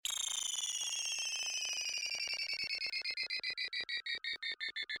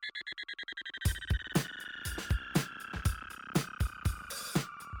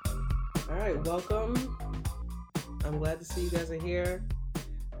right, welcome. I'm glad to see you guys are here.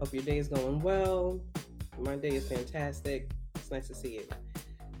 Hope your day is going well. My day is fantastic. It's nice to see you.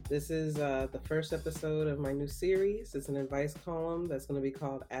 This is the first episode of my new series. It's an advice column that's going to be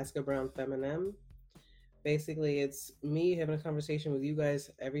called Ask a Brown Feminem. Basically, it's me having a conversation with you guys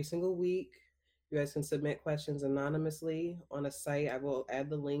every single week. You guys can submit questions anonymously on a site. I will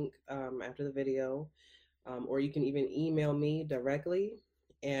add the link after the video, or you can even email me directly,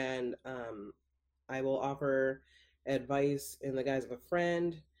 and I will offer advice in the guise of a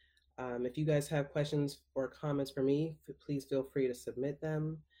friend. If you guys have questions or comments for me, please feel free to submit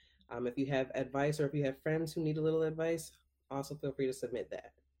them. If you have advice or if you have friends who need a little advice, also feel free to submit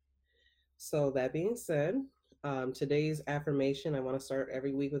that. So, that being said, today's affirmation, I want to start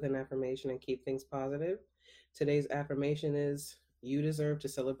every week with an affirmation and keep things positive. Today's affirmation is you deserve to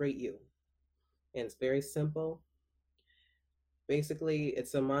celebrate you. And it's very simple. Basically,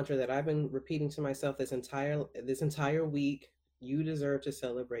 it's a mantra that I've been repeating to myself this entire week. You deserve to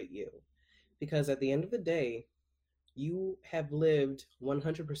celebrate you. Because at the end of the day, you have lived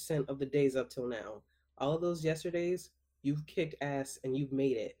 100% of the days up till now. All of those yesterdays, you've kicked ass and you've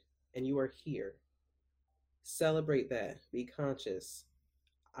made it, and you are here. Celebrate that. Be conscious.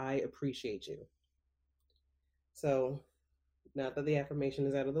 I appreciate you. So, now that the affirmation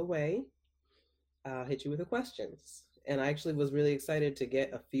is out of the way, I'll hit you with the questions. And I actually was really excited to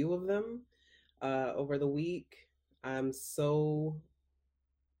get a few of them over the week. I'm so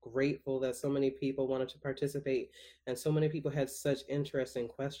grateful that so many people wanted to participate and so many people had such interesting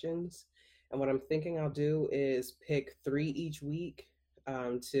questions. And what I'm thinking I'll do is pick 3 each week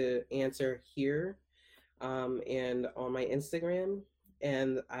to answer here and on my Instagram.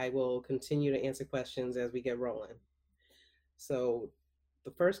 And I will continue to answer questions as we get rolling. So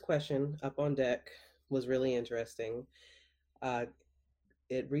the first question up on deck was really interesting.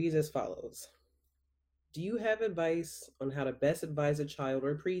 It reads as follows. Do you have advice on how to best advise a child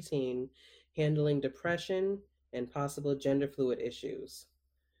or preteen handling depression and possible gender fluid issues?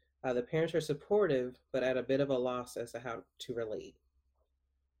 The parents are supportive, but at a bit of a loss as to how to relate.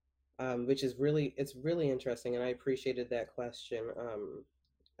 Which is it's really interesting, and I appreciated that question.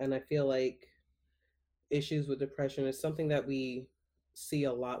 And I feel like issues with depression is something that we see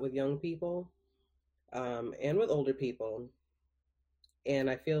a lot with young people and with older people. And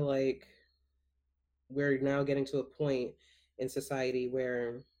I feel like we're now getting to a point in society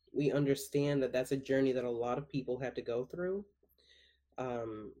where we understand that that's a journey that a lot of people have to go through.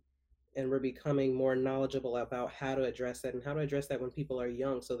 And we're becoming more knowledgeable about how to address that and how to address that when people are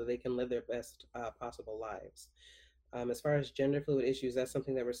young so that they can live their best possible lives. As far as gender fluid issues, that's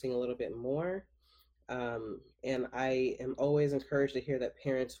something that we're seeing a little bit more. And I am always encouraged to hear that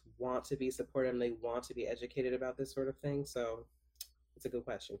parents want to be supported and they want to be educated about this sort of thing. So it's a good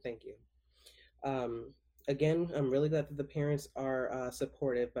question. Thank you. Again, I'm really glad that the parents are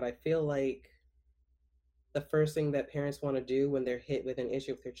supportive, but I feel like the first thing that parents want to do when they're hit with an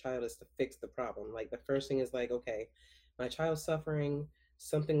issue with their child is to fix the problem. Like the first thing is like, okay, my child's suffering,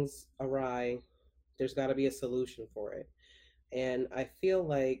 something's awry, there's got to be a solution for it. And I feel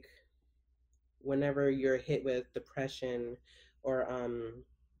like whenever you're hit with depression or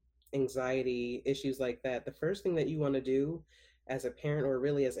anxiety, issues like that, the first thing that you want to do as a parent or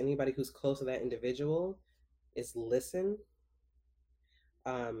really as anybody who's close to that individual is listen.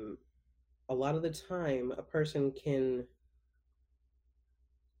 A lot of the time, a person can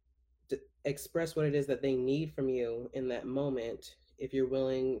express what it is that they need from you in that moment if you're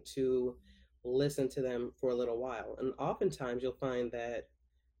willing to listen to them for a little while. And oftentimes, you'll find that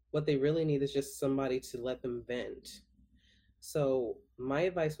what they really need is just somebody to let them vent. So, my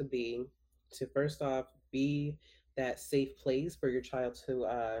advice would be to first off be that safe place for your child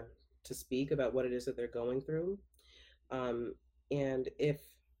to speak about what it is that they're going through. And if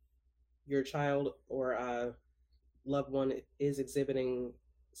your child or loved one is exhibiting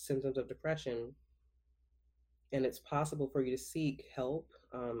symptoms of depression and it's possible for you to seek help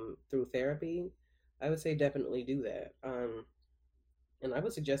through therapy, I would say definitely do that. And I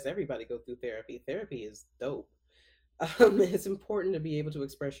would suggest everybody go through therapy. Therapy is dope. It's important to be able to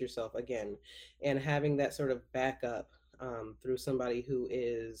express yourself again and having that sort of backup through somebody who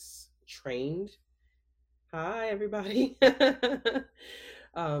is trained. Hi, everybody.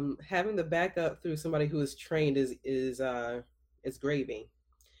 Having the backup through somebody who is trained is gravy.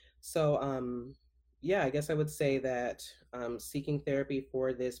 So yeah, I guess I would say that seeking therapy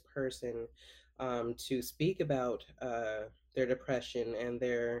for this person to speak about their depression and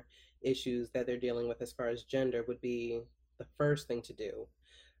their issues that they're dealing with as far as gender would be the first thing to do.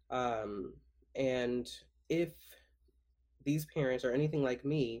 And if these parents or anything like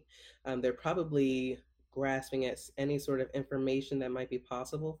me, they're probably grasping at any sort of information that might be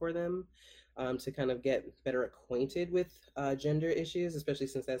possible for them, to kind of get better acquainted with gender issues, especially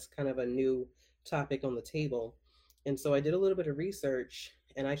since that's kind of a new topic on the table. And so I did a little bit of research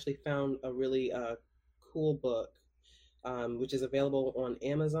and actually found a really cool book, which is available on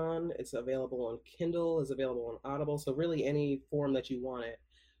Amazon. It's available on Kindle. It's available on Audible. So really, any form that you want it.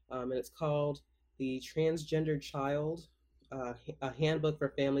 And it's called "The Transgendered Child: A Handbook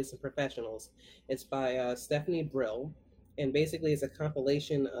for Families and Professionals." It's by Stephanie Brill, and basically, it's a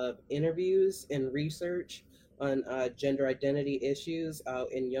compilation of interviews and research on gender identity issues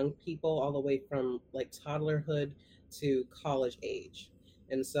in young people, all the way from like toddlerhood to college age.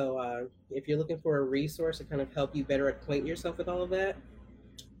 And so, if you're looking for a resource to kind of help you better acquaint yourself with all of that,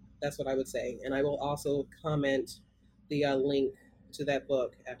 that's what I would say. And I will also comment the link to that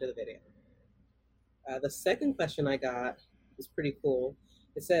book after the video. The second question I got is pretty cool.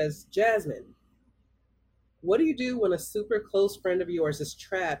 It says, Jasmine, what do you do when a super close friend of yours is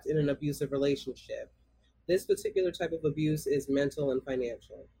trapped in an abusive relationship? This particular type of abuse is mental and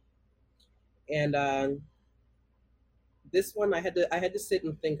financial. And this one I had to sit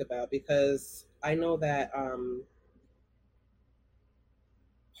and think about, because I know that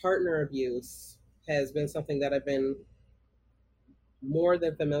partner abuse has been something that I've been more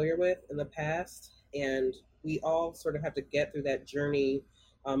than familiar with in the past, and we all sort of have to get through that journey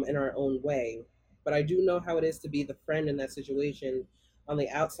in our own way. But I do know how it is to be the friend in that situation, on the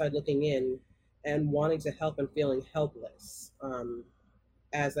outside looking in, and wanting to help and feeling helpless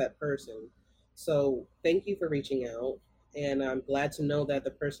as that person. So thank you for reaching out, and I'm glad to know that the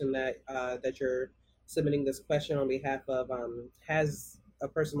person that you're submitting this question on behalf of has a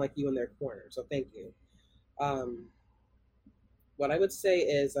person like you in their corner. So thank you. Um, what I would say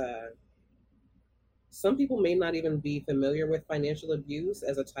is, some people may not even be familiar with financial abuse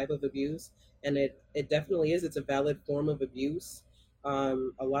as a type of abuse, and it definitely is. It's a valid form of abuse. A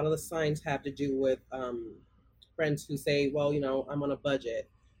lot of the signs have to do with friends who say, well, I'm on a budget.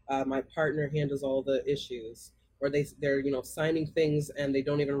 My partner handles all the issues. Or they're signing things and they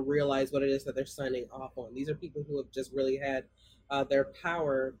don't even realize what it is that they're signing off on. These are people who have just really had their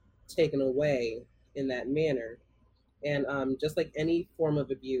power taken away in that manner. And just like any form of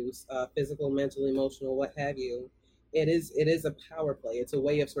abuse, physical, mental, emotional, what have you, it is a power play. It's a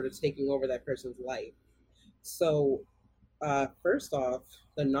way of sort of taking over that person's life. So first off,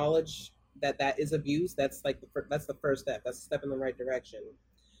 the knowledge that that is abuse, that's like that's the first step. That's a step in the right direction.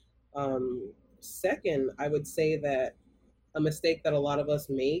 Second, I would say that a mistake that a lot of us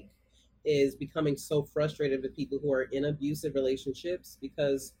make is becoming so frustrated with people who are in abusive relationships,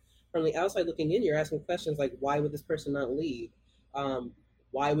 because from the outside looking in, you're asking questions like, why would this person not leave? Um,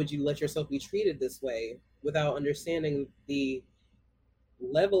 why would you let yourself be treated this way, without understanding the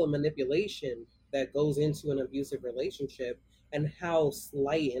level of manipulation that goes into an abusive relationship, and how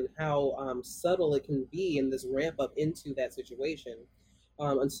slight and how subtle it can be in this ramp up into that situation,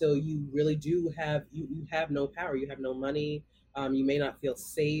 until you really do you have no power, you have no money, you may not feel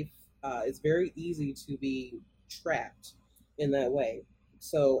safe. It's very easy to be trapped in that way.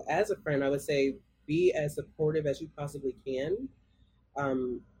 So as a friend, I would say, be as supportive as you possibly can.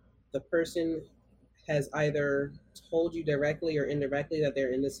 um, the person has either told you directly or indirectly that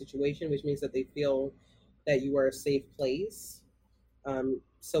they're in this situation, which means that they feel that you are a safe place.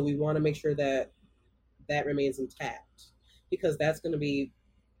 So we want to make sure that that remains intact, because that's going to be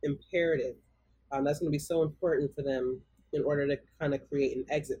imperative. That's going to be so important for them in order to kind of create an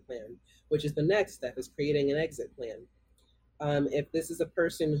exit plan, which is the next step, is creating an exit plan. If this is a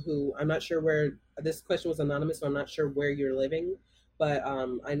person who, I'm not sure where, this question was anonymous, so I'm not sure where you're living, but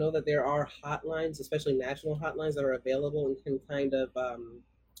I know that there are hotlines, especially national hotlines, that are available and can kind of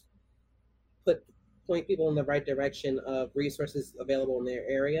put point people in the right direction of resources available in their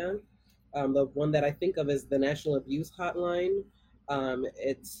area. The one that I think of is the National Abuse Hotline.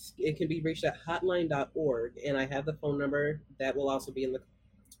 It can be reached at hotline.org, and I have the phone number that will also be in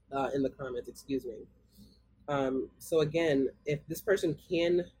the comments. Excuse me. So again, if this person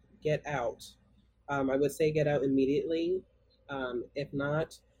can get out, I would say get out immediately. If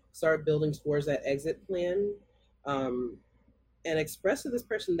not, start building towards that exit plan, um, and express to this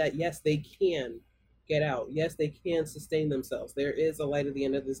person that yes, they can get out. Yes, they can sustain themselves. There is a light at the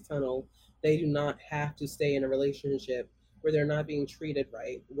end of this tunnel. They do not have to stay in a relationship where they're not being treated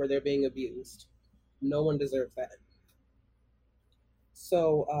right, where they're being abused. No one deserves that.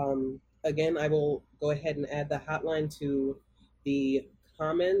 So, again, I will go ahead and add the hotline to the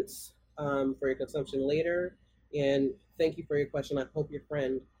comments for your consumption later. And thank you for your question. I hope your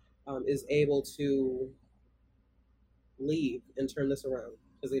friend is able to leave and turn this around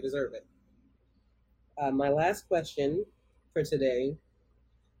because they deserve it. My last question for today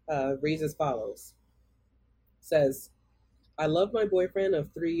reads as follows: says, I love my boyfriend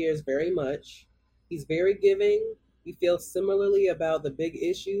of 3 years very much. He's very giving. We feel similarly about the big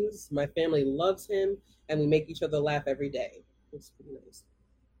issues. My family loves him, and we make each other laugh every day. That's pretty nice.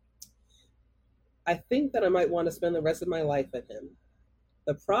 I think that I might want to spend the rest of my life with him.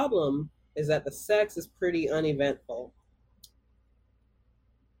 The problem is that the sex is pretty uneventful.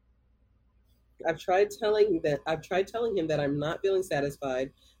 I've tried telling him that I'm not feeling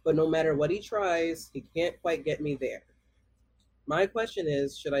satisfied, but no matter what he tries, he can't quite get me there. My question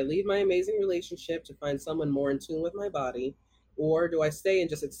is, should I leave my amazing relationship to find someone more in tune with my body, or do I stay and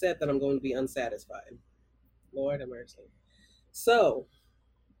just accept that I'm going to be unsatisfied? Lord have mercy. So,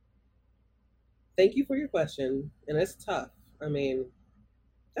 thank you for your question, and it's tough. I mean,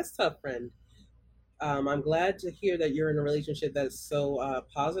 that's tough, friend. I'm glad to hear that you're in a relationship that's so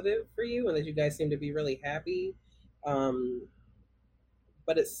positive for you, and that you guys seem to be really happy. Um,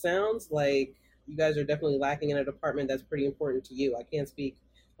 but it sounds like you guys are definitely lacking in a department that's pretty important to you. I can't speak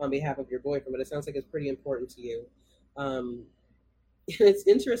on behalf of your boyfriend, but it sounds like it's pretty important to you. Um, it's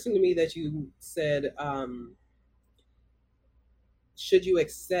interesting to me that you said, should you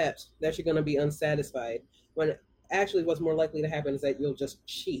accept that you're going to be unsatisfied, when actually what's more likely to happen is that you'll just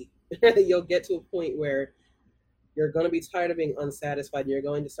cheat. You'll get to a point where you're going to be tired of being unsatisfied and you're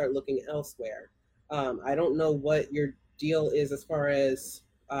going to start looking elsewhere. I don't know what your deal is as far as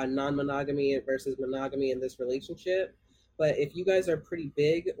non monogamy versus monogamy in this relationship, but if you guys are pretty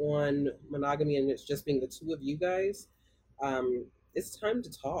big on monogamy and it's just being the two of you guys, um, it's time to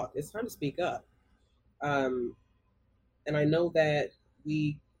talk. It's time to speak up. Um, and I know that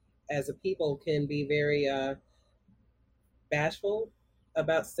we, as a people, can be very bashful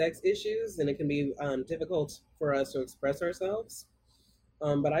about sex issues, and it can be difficult for us to express ourselves.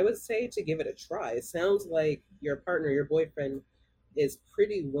 But I would say to give it a try. It sounds like your partner, your boyfriend, is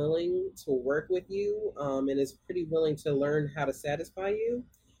pretty willing to work with you, and is pretty willing to learn how to satisfy you.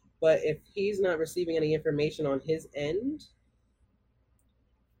 But if he's not receiving any information on his end,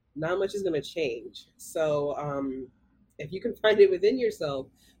 not much is going to change. So, if you can find it within yourself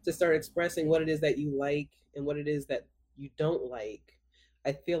to start expressing what it is that you like and what it is that you don't like,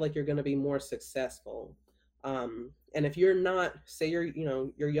 I feel like you're going to be more successful. And if you're not, say you're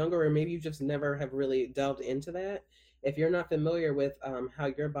younger, or maybe you just never have really delved into that. If you're not familiar with how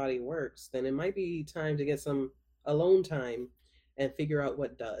your body works, then it might be time to get some alone time and figure out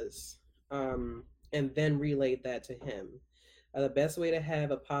what does, and then relay that to him. The best way to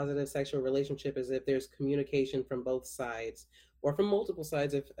have a positive sexual relationship is if there's communication from both sides, or from multiple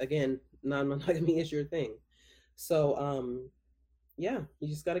sides if, again, non-monogamy is your thing. So, yeah, you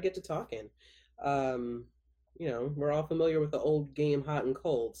just got to get to talking. Um, we're all familiar with the old game hot and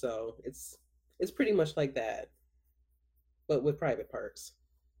cold, so it's pretty much like that, but with private parts.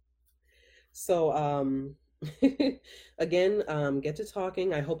 So, again, get to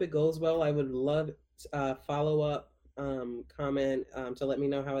talking. I hope it goes well. I would love follow up comment to let me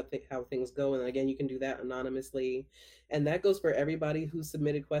know how things go. And again, you can do that anonymously, and that goes for everybody who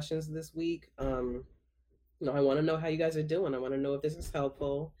submitted questions this week. I want to know how you guys are doing. I want to know if this is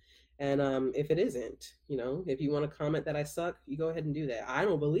helpful. And if it isn't, if you want to comment that I suck, you go ahead and do that. I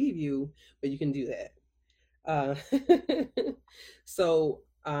don't believe you, but you can do that. Uh, so,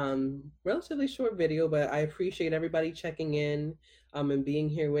 relatively short video, but I appreciate everybody checking in and being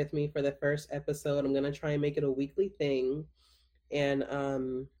here with me for the first episode. I'm going to try and make it a weekly thing. And,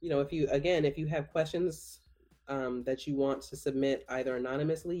 if you have questions that you want to submit either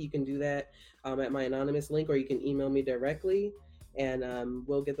anonymously, you can do that at my anonymous link, or you can email me directly, and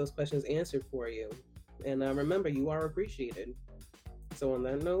we'll get those questions answered for you. And remember, you are appreciated. So on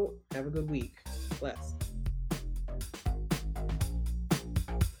that note, have a good week. Bless.